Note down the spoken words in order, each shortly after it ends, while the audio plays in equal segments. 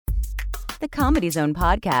The Comedy Zone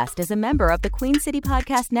podcast is a member of the Queen City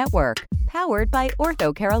Podcast Network, powered by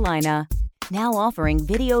Ortho Carolina. Now offering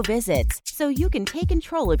video visits so you can take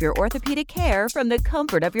control of your orthopedic care from the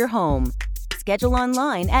comfort of your home. Schedule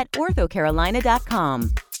online at orthocarolina.com.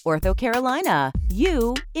 Ortho Carolina,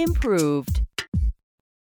 you improved.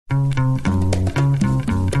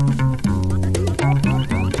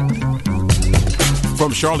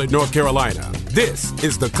 From Charlotte, North Carolina, this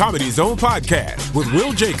is the Comedy Zone Podcast with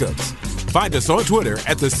Will Jacobs. Find us on Twitter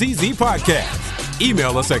at the CZ Podcast.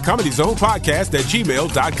 Email us at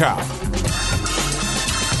comedyzonepodcast@gmail.com.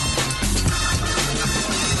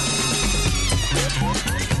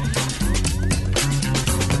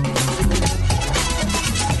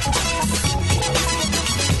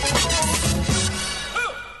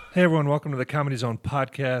 Hey everyone, welcome to the Comedy Zone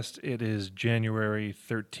podcast. It is January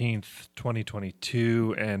 13th,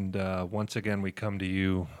 2022, and once again we come to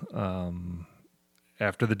you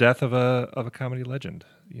after the death of a comedy legend.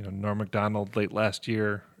 You know, Norm Macdonald late last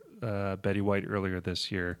year, Betty White earlier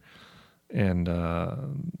this year, and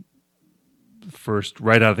first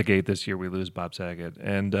right out of the gate this year we lose Bob Saget,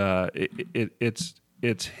 and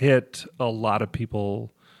it's hit a lot of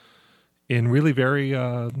people in really very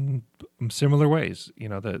similar ways. You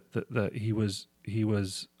know, that he was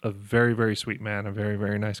a very, very sweet man, a very,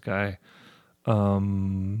 very nice guy, a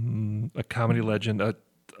comedy legend, a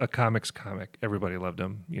comics comic. Everybody loved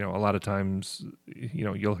him. You know, a lot of times, you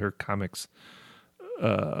know, you'll hear comics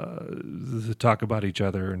talk about each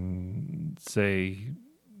other and say,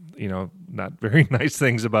 you know, not very nice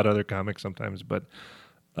things about other comics sometimes, but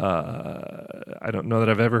I don't know that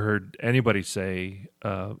I've ever heard anybody say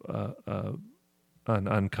an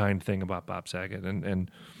unkind thing about Bob Saget. And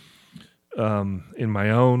in my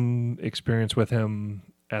own experience with him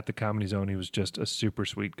at the Comedy Zone, he was just a super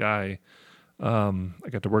sweet guy. I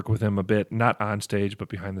got to work with him a bit, not on stage, but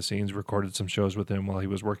behind the scenes, recorded some shows with him while he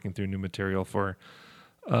was working through new material for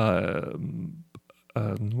one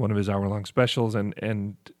of his hour-long specials.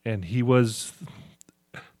 And he was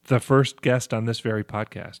the first guest on this very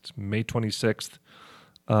podcast, May 26th,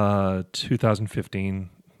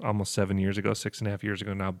 2015, almost 7 years ago, 6.5 years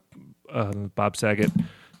ago now. Bob Saget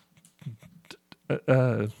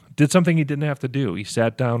did something he didn't have to do. He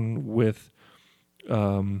sat down with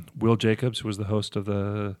Will Jacobs, who was the host of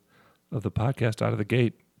the podcast out of the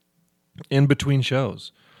gate, in between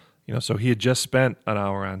shows. You know, so he had just spent an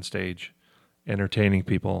hour on stage entertaining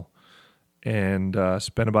people, and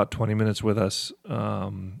spent about 20 minutes with us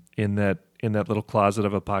in that little closet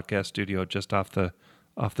of a podcast studio just off the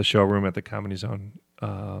showroom at the Comedy Zone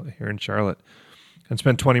here in Charlotte, and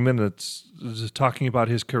spent 20 minutes just talking about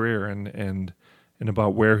his career and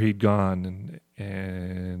about where he'd gone,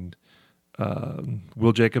 and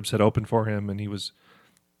Will Jacobs had opened for him, and he was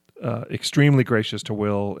extremely gracious to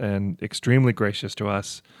Will and extremely gracious to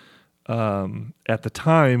us. At the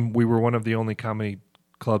time, we were one of the only comedy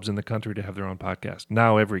clubs in the country to have their own podcast.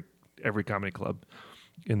 Now every comedy club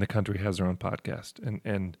in the country has their own podcast,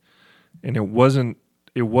 and it wasn't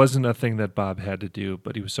a thing that Bob had to do,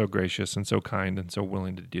 but he was so gracious and so kind and so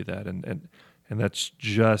willing to do that, and that's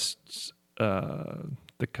just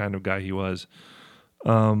the kind of guy he was.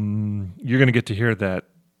 You're going to get to hear that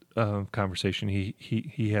conversation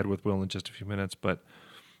he had with Will in just a few minutes, but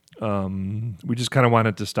we just kind of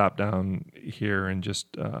wanted to stop down here and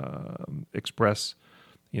just express,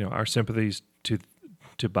 you know, our sympathies to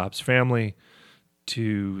Bob's family,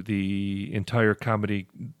 to the entire comedy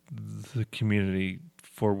community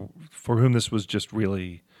for whom this was just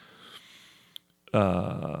really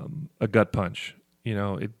a gut punch. You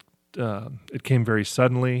know, it came very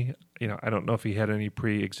suddenly. You know, I don't know if he had any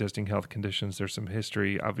pre-existing health conditions. There's some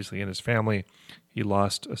history, obviously, in his family. He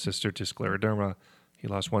lost a sister to scleroderma. He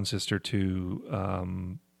lost one sister to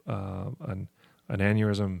an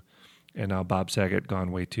aneurysm, and now Bob Saget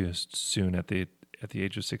gone way too soon at the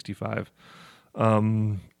age of 65.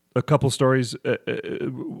 A couple stories.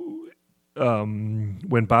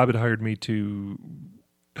 When Bob had hired me to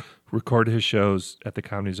record his shows at the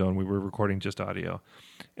Comedy Zone, we were recording just audio,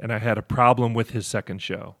 and I had a problem with his second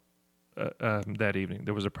show that evening.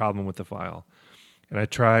 There was a problem with the file, and I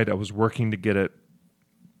was working to get it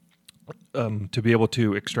to be able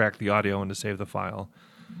to extract the audio and to save the file,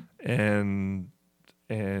 and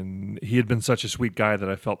he had been such a sweet guy that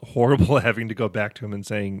I felt horrible having to go back to him and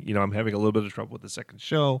saying, you know, I'm having a little bit of trouble with the second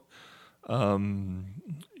show.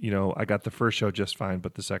 You know, I got the first show just fine,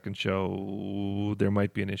 but the second show, there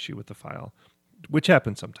might be an issue with the file, which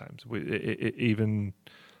happens sometimes. Even,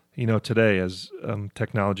 you know, today as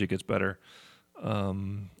technology gets better,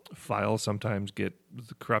 files sometimes get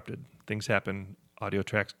corrupted. Things happen. Audio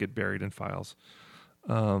tracks get buried in files.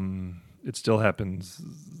 It still happens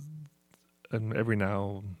every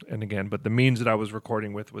now and again. But the means that I was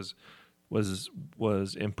recording with was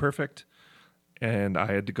imperfect, and I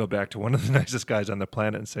had to go back to one of the nicest guys on the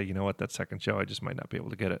planet and say, you know what, that second show, I just might not be able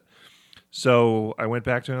to get it. So I went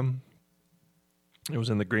back to him. It was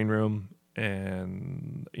in the green room,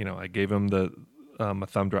 and I gave him a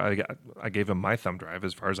thumb drive. I gave him my thumb drive.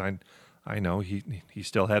 As far as I know, he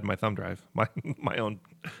still had my thumb drive, my own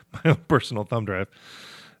personal thumb drive,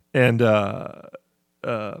 and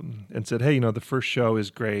said, hey, the first show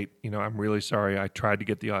is great. I'm really sorry. I tried to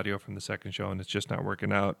get the audio from the second show, and it's just not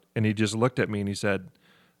working out. And he just looked at me and he said,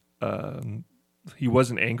 he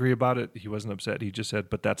wasn't angry about it. He wasn't upset. He just said,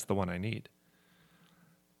 but that's the one I need.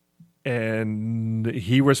 And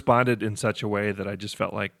he responded in such a way that I just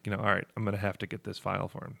felt like, all right, I'm going to have to get this file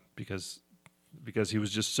for him because he was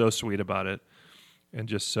just so sweet about it and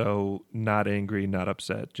just so not angry, not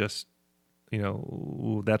upset. Just,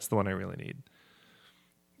 that's the one I really need.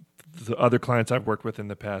 The other clients I've worked with in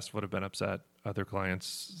the past would have been upset. Other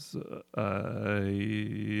clients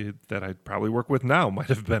that I probably work with now might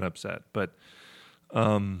have been upset. But,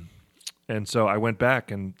 and so I went back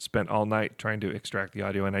and spent all night trying to extract the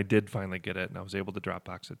audio, and I did finally get it, and I was able to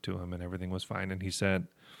Dropbox it to him, and everything was fine. And he sent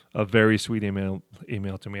a very sweet email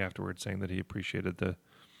to me afterwards saying that he appreciated the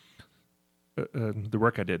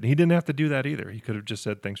work I did. And he didn't have to do that either. He could have just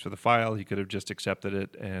said thanks for the file. He could have just accepted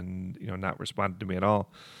it and not responded to me at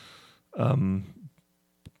all.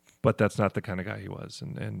 But that's not the kind of guy he was.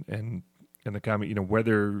 And the comedy,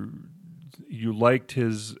 whether you liked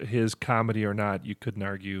his comedy or not, you couldn't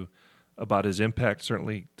argue about his impact,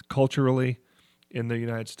 certainly culturally in the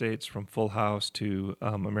United States, from Full House to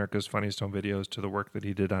America's Funniest Home Videos to the work that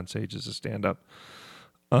he did on stage as a stand-up.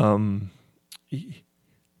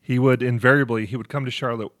 He would come to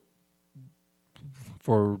Charlotte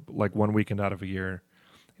for like one weekend out of a year.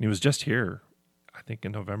 And he was just here, I think,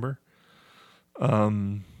 in November.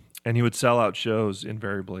 And he would sell out shows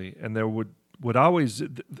invariably. And there would always,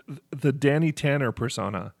 the Danny Tanner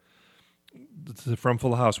persona from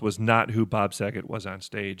Full House was not who Bob Saget was on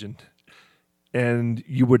stage. And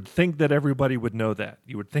you would think that everybody would know that.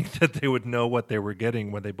 You would think that they would know what they were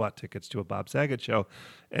getting when they bought tickets to a Bob Saget show.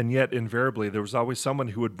 And yet, invariably, there was always someone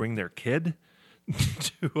who would bring their kid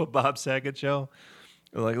to a Bob Saget show.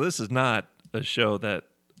 Like, this is not a show that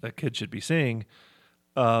a kid should be seeing.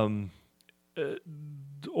 Or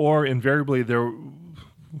invariably, there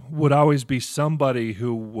would always be somebody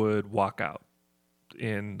who would walk out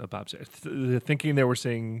in a Bob Saget, thinking they were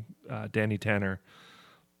seeing Danny Tanner.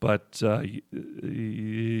 But they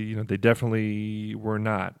definitely were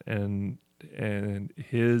not, and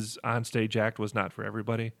his onstage act was not for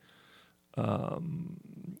everybody,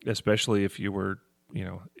 especially if you were,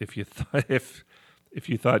 if you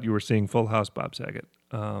thought you were seeing Full House Bob Saget.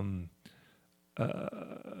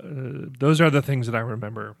 Those are the things that I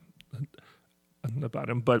remember about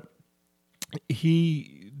him. But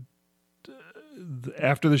he,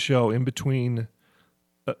 after the show, in between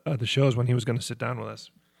the shows when he was going to sit down with us,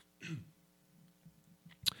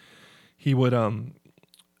 he would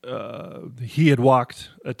he had walked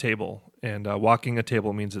a table, and walking a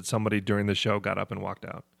table means that somebody during the show got up and walked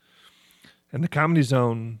out. And the Comedy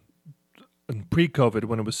Zone, in pre-COVID,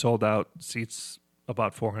 when it was sold out, seats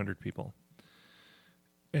about 400 people.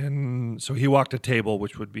 And so he walked a table,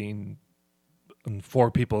 which would mean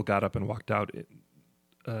 4 people got up and walked out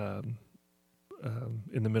in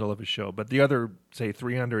the middle of his show. But the other, say,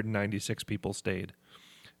 396 people stayed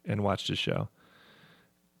and watched his show.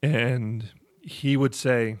 And he would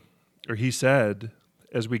say, or he said,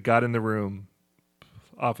 as we got in the room,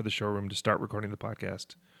 off of the showroom to start recording the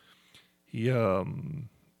podcast, he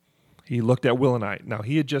looked at Will and I. Now,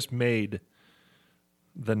 he had just made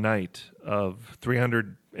the night of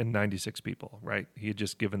 396 people, right? He had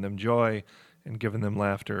just given them joy and given them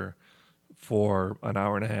laughter for an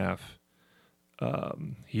hour and a half.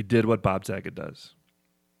 He did what Bob Saget does.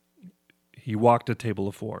 He walked a table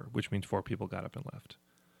of 4, which means 4 people got up and left.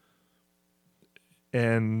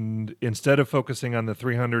 And instead of focusing on the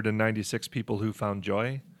 396 people who found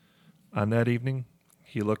joy on that evening,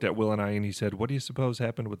 he looked at Will and I and he said, what do you suppose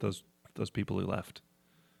happened with those people who left?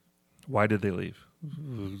 Why did they leave?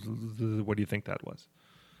 What do you think that was?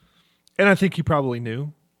 And I think he probably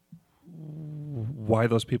knew why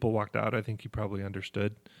those people walked out. I think he probably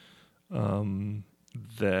understood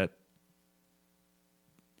that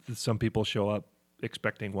some people show up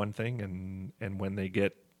expecting one thing, and when they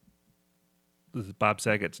get Bob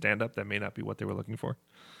Saget stand-up, that may not be what they were looking for.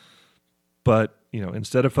 But,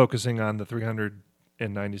 instead of focusing on the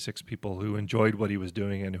 396 people who enjoyed what he was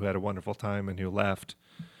doing and who had a wonderful time and who left,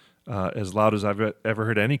 as loud as I've ever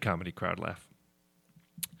heard any comedy crowd laugh.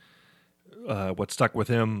 What stuck with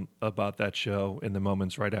him about that show in the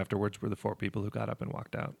moments right afterwards were the 4 people who got up and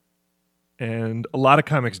walked out. And a lot of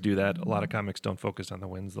comics do that. A lot of comics don't focus on the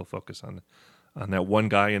wins. They'll focus on that one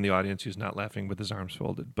guy in the audience who's not laughing with his arms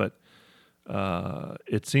folded. But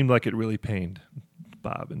it seemed like it really pained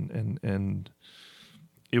Bob, and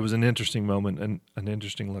it was an interesting moment and an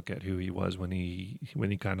interesting look at who he was when he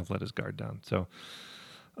kind of let his guard down. So,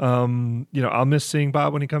 I'll miss seeing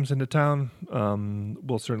Bob when he comes into town.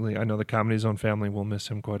 We'll certainly, I know the Comedy Zone family will miss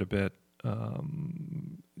him quite a bit.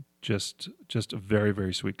 Just a very,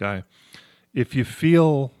 very sweet guy. If you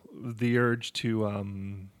feel the urge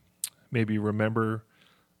to maybe remember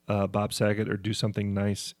Bob Saget or do something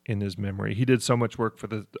nice in his memory, he did so much work for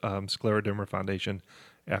the Scleroderma Foundation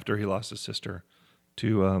after he lost his sister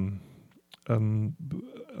to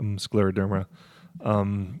scleroderma.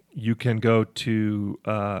 You can go to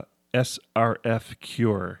SRF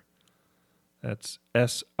Cure. That's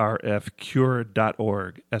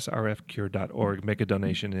srfcure.org. srfcure.org. Make a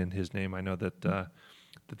donation in his name. I know that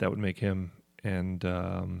would make him and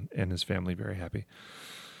his family very happy.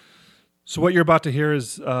 So what you're about to hear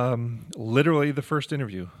is literally the first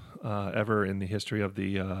interview ever in the history of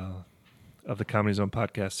the Comedy Zone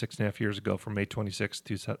podcast 6.5 years ago, from May 26,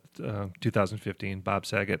 2015. Bob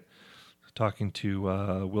Saget talking to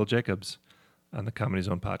Will Jacobs on the Comedy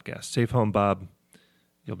Zone podcast. Safe home, Bob.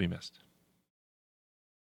 You'll be missed.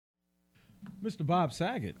 Mr. Bob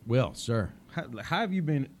Saget. Will, sir. How have you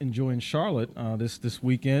been enjoying Charlotte this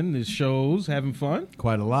weekend, these shows, having fun?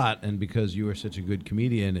 Quite a lot, and because you are such a good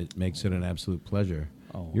comedian, it makes it an absolute pleasure.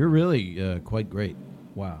 Oh. You're really quite great.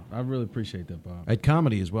 Wow, I really appreciate that, Bob. At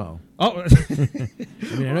comedy as well. Oh, I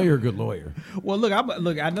mean, I know you're a good lawyer. Well, look,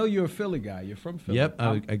 I know you're a Philly guy. You're from Philly. Yep,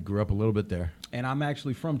 I grew up a little bit there. And I'm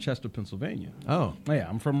actually from Chester, Pennsylvania. Oh. Yeah,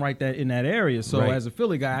 I'm from right there in that area. So Right. as a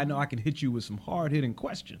Philly guy, I know I can hit you with some hard-hitting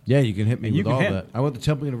questions. Yeah, you can hit me And you with can all hit- that. I went to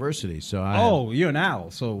Temple University, so You're an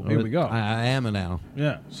owl. So here we go. I am an owl.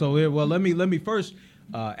 Yeah. So let me first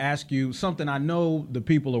ask you something I know the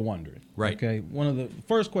people are wondering. Right. Okay. One of the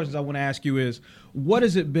first questions I want to ask you is, what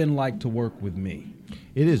has it been like to work with me?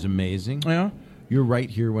 It is amazing. Yeah. You're right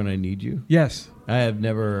here when I need you. Yes. I have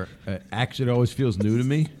never, actually, it always feels new to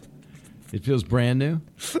me. It feels brand new.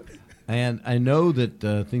 And I know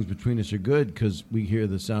that things between us are good because we hear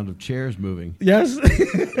the sound of chairs moving. Yes.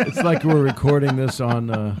 It's like we're recording this on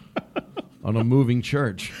a moving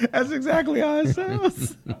church. That's exactly how it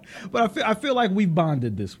sounds. But I feel like we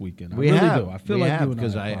bonded this weekend. I We really have. do. I feel we like have, you and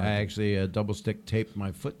because I I bonded. actually double stick taped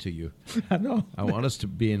my foot to you. I know. I want us to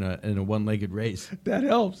be in a one-legged race. That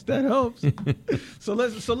helps. That helps. So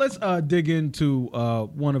let's dig into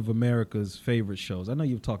one of America's favorite shows. I know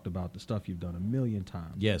you've talked about the stuff you've done a million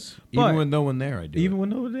times. Yes, But- even with no one there, I do. Even it. when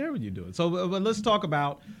no one there, when you do it. So, but let's talk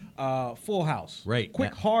about Full House. Right.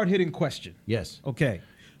 Quick, Yeah. hard-hitting question. Yes. Okay.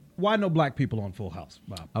 Why no black people on Full House,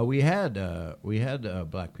 Bob? We had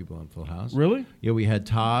black people on Full House. Really? Yeah, we had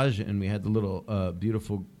Taj, and we had the little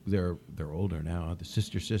beautiful. They're older now. The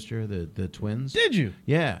sister, the twins. Did you?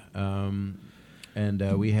 Yeah. And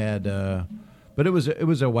we had. But it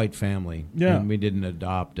was a white family. Yeah. And we didn't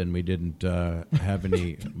adopt, and we didn't have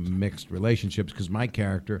any mixed relationships because my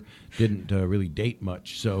character didn't really date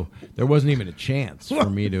much. So there wasn't even a chance for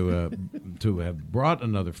me to have brought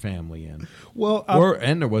another family in. Well,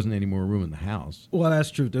 And there wasn't any more room in the house. well,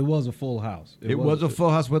 that's true. There was a Full House. It was a full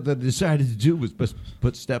house. What they decided to do was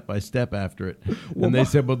put step by step after it. Well, And they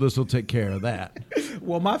said, well, this will take care of that.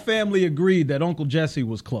 Well, my family agreed that Uncle Jesse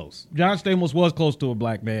was close. John Stamos was close to a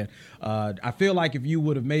black man. I feel like if you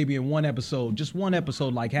would have maybe in just one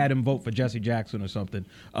episode, like had him vote for Jesse Jackson or something,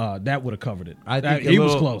 that would have covered it. I think he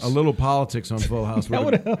was close. A little politics on Full House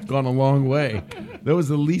would have gone a long way. That was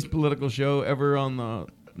the least political show ever on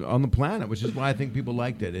the planet, which is why I think people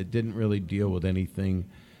liked it. It didn't really deal with anything.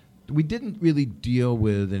 We didn't really deal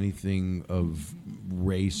with anything of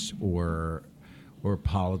race or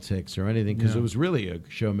politics or anything because it was really a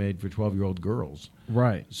show made for 12-year-old girls.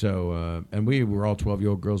 Right. So, and we were all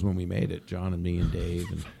 12-year-old girls when we made it, John and me and Dave.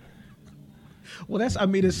 And Well,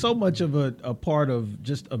 it's so much of a part of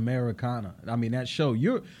just Americana. I mean, that show,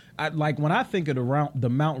 like when I think of the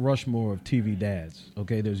Mount Rushmore of TV dads,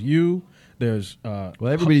 okay, there's you, there's... well,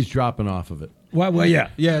 everybody's dropping off of it. Well, yeah.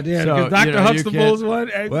 So, Because Dr. you Huxtable's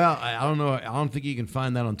can't- one. Well, I don't know. I don't think you can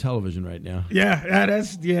find that on television right now.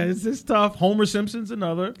 It's tough. Homer Simpson's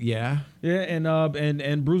another. Yeah. Yeah,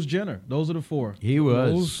 and Bruce Jenner. Those are the four. He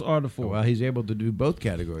was. Those are the four. Well, he's able to do both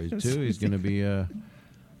categories, too. He's going to be...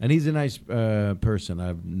 and he's a nice person.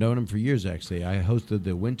 I've known him for years, actually. I hosted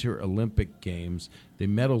the Winter Olympic Games, the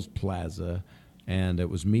Medals Plaza And it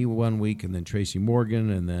was me one week, and then Tracy Morgan,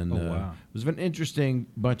 and then wow. it was an interesting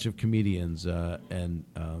bunch of comedians. And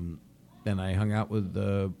I hung out with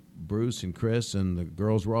Bruce and Chris, and the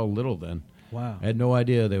girls were all little then. Wow. I had no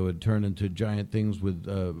idea they would turn into giant things with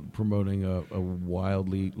promoting a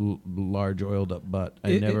wildly large oiled up butt.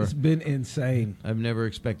 It's been insane. I've never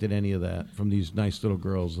expected any of that from these nice little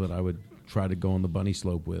girls that I would try to go on the bunny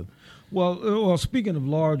slope with. Well, speaking of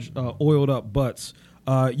large oiled up butts,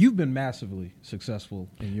 you've been massively successful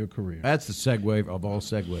in your career. That's the segue of all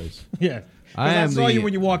segues. Yeah. I saw you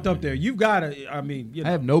when you walked up there. You've got I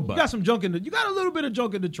have no butt. You got some junk you got a little bit of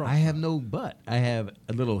junk in the trunk. I have no butt. I have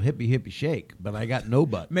a little hippie shake, but I got no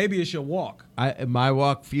butt. Maybe it's your walk. My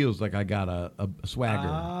walk feels like I got a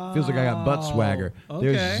swagger. Feels like I got butt swagger.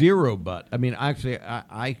 Okay. There's zero butt. I mean, actually,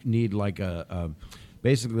 I need like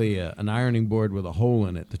basically an ironing board with a hole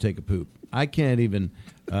in it to take a poop. I can't even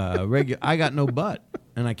I got no butt,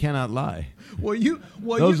 and I cannot lie.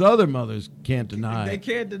 Those other mothers can't deny. They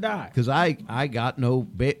can't deny. Because I got no.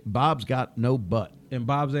 Bob's got no butt, and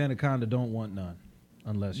Bob's anaconda don't want none,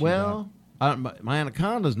 unless my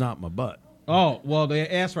anaconda's not my butt. Oh well,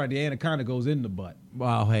 that's right. The anaconda goes in the butt.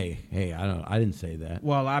 Well, hey, I didn't say that.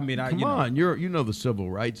 Well, I mean, come on, you know the civil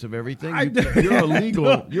rights of everything. You're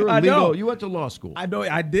illegal. You're illegal. You went to law school. I know.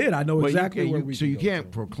 I did. I know exactly where we. So you can't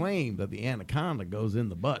proclaim that the anaconda goes in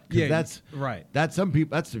the butt. Yeah, that's right. That's some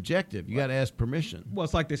people. That's subjective. You got to ask permission. Well,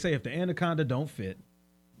 it's like they say: if the anaconda don't fit,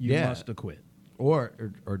 you must acquit, or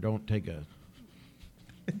don't take a.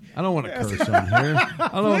 I don't want to curse on here. I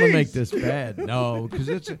don't want to make this bad. No,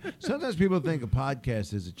 because sometimes people think a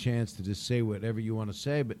podcast is a chance to just say whatever you want to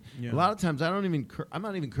say, but a lot of times I'm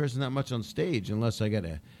not even cursing that much on stage unless I got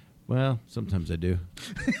to. Well, sometimes I do.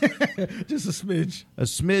 Just a smidge. A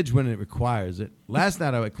smidge when it requires it. Last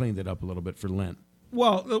night I cleaned it up a little bit for Lent.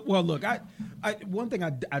 Well, look, I one thing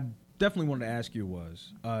I definitely wanted to ask you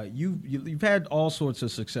was you've had all sorts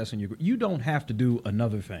of success in your. You don't have to do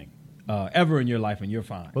another thing. Ever in your life, and you're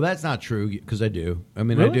fine. Well, that's not true because I do. I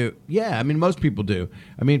mean, really? I do. Yeah, I mean, most people do.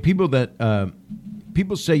 I mean, people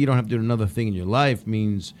say you don't have to do another thing in your life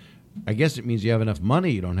means, I guess it means you have enough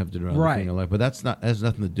money you don't have to do another thing in your life. But that has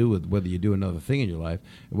nothing to do with whether you do another thing in your life.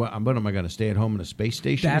 What am I going to stay at home in a space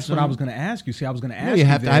station? That's what I was going to ask you. See, I was going to ask you. I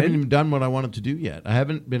haven't even done what I wanted to do yet. I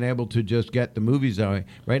haven't been able to just get the movies out.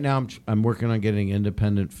 Right now, I'm working on getting an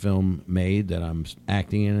independent film made that I'm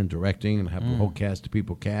acting in and directing, and have a whole cast of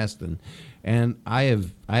people cast, and I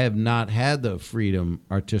have not had the freedom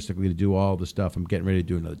artistically to do all the stuff. I'm getting ready to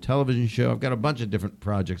do another television show. I've got a bunch of different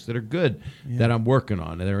projects that are good that I'm working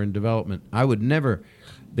on, and they're in development. I would never.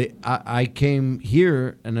 I came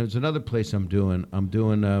here, and there's another place I'm doing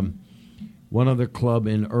one other club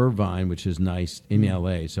in Irvine, which is nice, in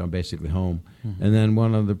L.A., so I'm basically home. Mm-hmm. And then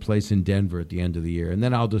one other place in Denver at the end of the year. And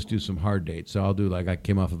then I'll just do some hard dates. So I'll do, I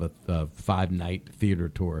came off of a 5-night theater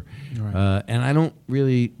tour. Right. And I don't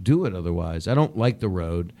really do it otherwise. I don't like the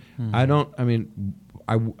road. Mm-hmm.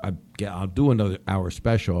 I'll do another hour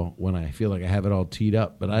special when I feel like I have it all teed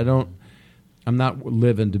up. But I'm not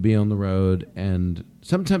living to be on the road. And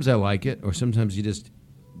sometimes I like it, or sometimes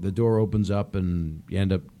the door opens up and you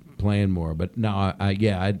end up playing more, but no,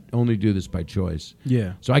 I only do this by choice.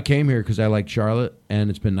 Yeah. So I came here because I like Charlotte, and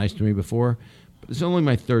it's been nice to me before. But it's only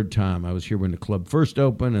my third time. I was here when the club first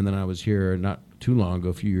opened, and then I was here not too long ago,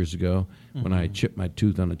 a few years ago, when I chipped my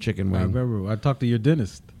tooth on a chicken wing. I remember. I talked to your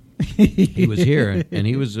dentist. He was here, and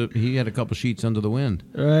he had a couple sheets under the wind.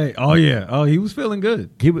 Right. Oh yeah. Oh, he was feeling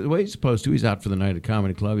good. He was. Well, he's supposed to. He's out for the night at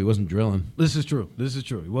Comedy Club. He wasn't drilling. This is true.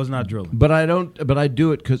 He was not drilling. But I don't. But I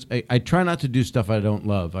do it because I try not to do stuff I don't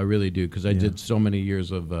love. I really do, because I did so many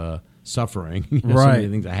years of suffering. Right. So many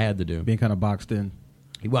things I had to do. Being kind of boxed in.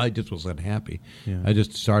 Well, I just was unhappy. Yeah. I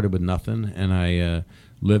just started with nothing, and I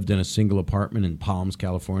lived in a single apartment in Palms,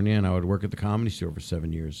 California, and I would work at the Comedy Store for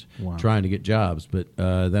 7 years trying to get jobs. But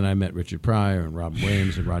then I met Richard Pryor and Robin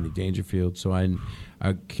Williams and Rodney Dangerfield, so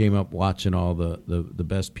I came up watching all the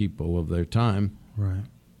best people of their time. Right.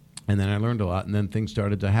 And then I learned a lot, and then things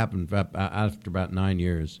started to happen after about 9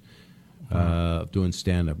 years. Of doing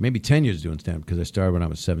stand-up. Maybe 10 years doing stand-up, because I started when I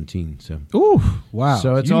was 17. So. Ooh, wow.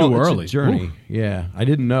 So it's early. A journey. Ooh. Yeah. I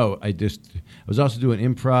didn't know. I was also doing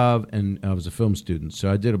improv, and I was a film student. So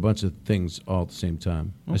I did a bunch of things all at the same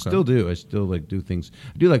time. Okay. I still do. I still do things.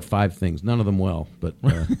 I do 5 things. None of them well, but.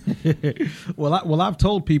 Well, I've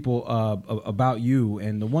told people about you,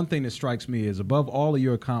 and the one thing that strikes me is, above all of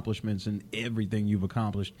your accomplishments and everything you've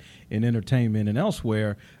accomplished in entertainment and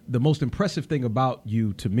elsewhere, the most impressive thing about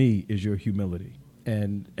you to me is your humility.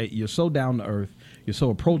 and you're so down to earth. You're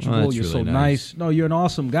so approachable. that's You're really so nice. No, you're an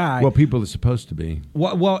awesome guy. Well, people are supposed to be.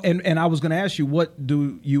 Well, and I was going to ask you, what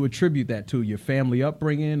do you attribute that to? Your family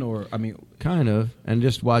upbringing, or I mean, Kind of, and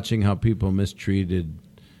just watching how people mistreated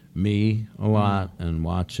me a lot, and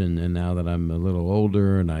now that I'm a little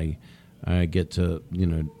older and I get to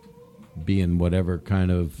be in whatever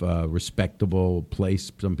kind of respectable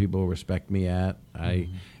place some people respect me at.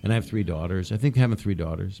 And I have 3 daughters. I think having 3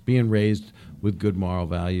 daughters, being raised with good moral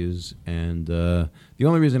values, and the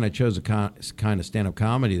only reason I chose a kind of stand-up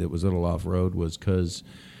comedy that was a little off-road was because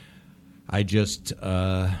I just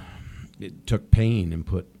took pain and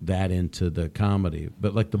put that into the comedy.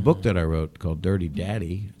 But like the book that I wrote called Dirty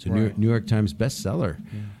Daddy, it's a New York Times bestseller.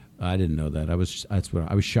 Yeah. I didn't know that. I was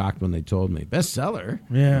shocked when they told me bestseller.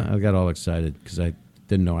 Yeah, I got all excited because I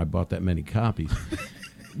didn't know I bought that many copies.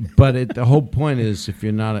 But the whole point is, if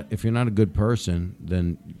you're not a good person,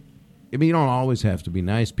 then you don't always have to be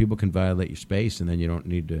nice. People can violate your space, and then you don't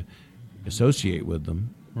need to associate with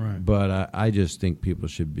them. Right. But I just think people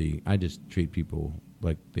should be. I just treat people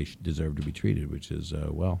like they deserve to be treated, which is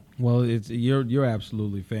well. Well, you're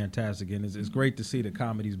absolutely fantastic, and it's great to see that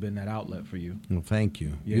comedy's been that outlet for you. Well, thank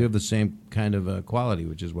you. Yeah. You have the same kind of quality,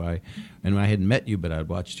 which is why. And I hadn't met you, but I'd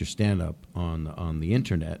watched your stand-up on the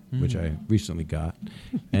internet, which I recently got.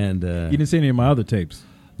 And you didn't see any of my other tapes.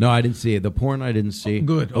 No, I didn't see it. The porn I didn't see. Oh,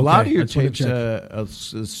 good. A lot of your That's what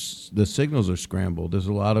tapes, the signals are scrambled. There's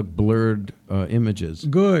a lot of blurred images.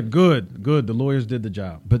 Good. The lawyers did the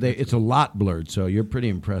job. But it's a lot blurred, so you're pretty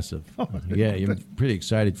impressive. Yeah, you're pretty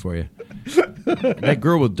excited for you. That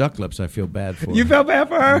girl with duck lips, I feel bad for. You felt bad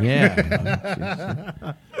for her?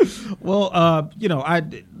 Yeah. Well,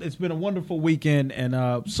 it's been a wonderful weekend,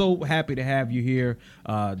 and so happy to have you here.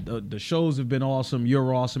 The shows have been awesome.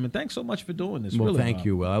 You're awesome, and thanks so much for doing this. Well, really, thank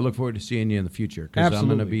you, Will. I look forward to seeing you in the future, because I'm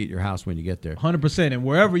going to be at your house when you get there. 100%, and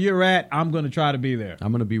wherever you're at, I'm going to try to be there.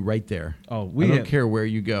 I'm going to be right there. Oh, I don't care where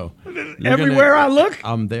you go. Everywhere I look?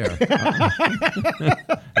 I'm there.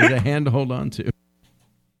 There's a hand to hold on to.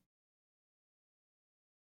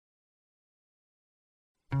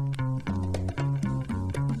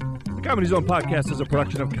 The Comedy Zone podcast is a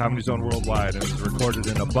production of Comedy Zone Worldwide and is recorded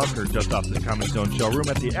in a bunker just off the Comedy Zone showroom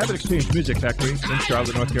at the Abbott Exchange Music Factory in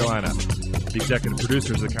Charlotte, North Carolina. The executive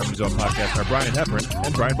producers of the Comedy Zone podcast are Brian Heffron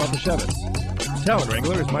and Brian Baltashevitz. Talent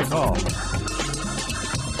Wrangler is Mike Hall.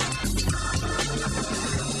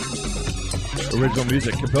 Original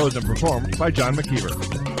music composed and performed by John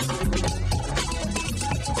McKeever.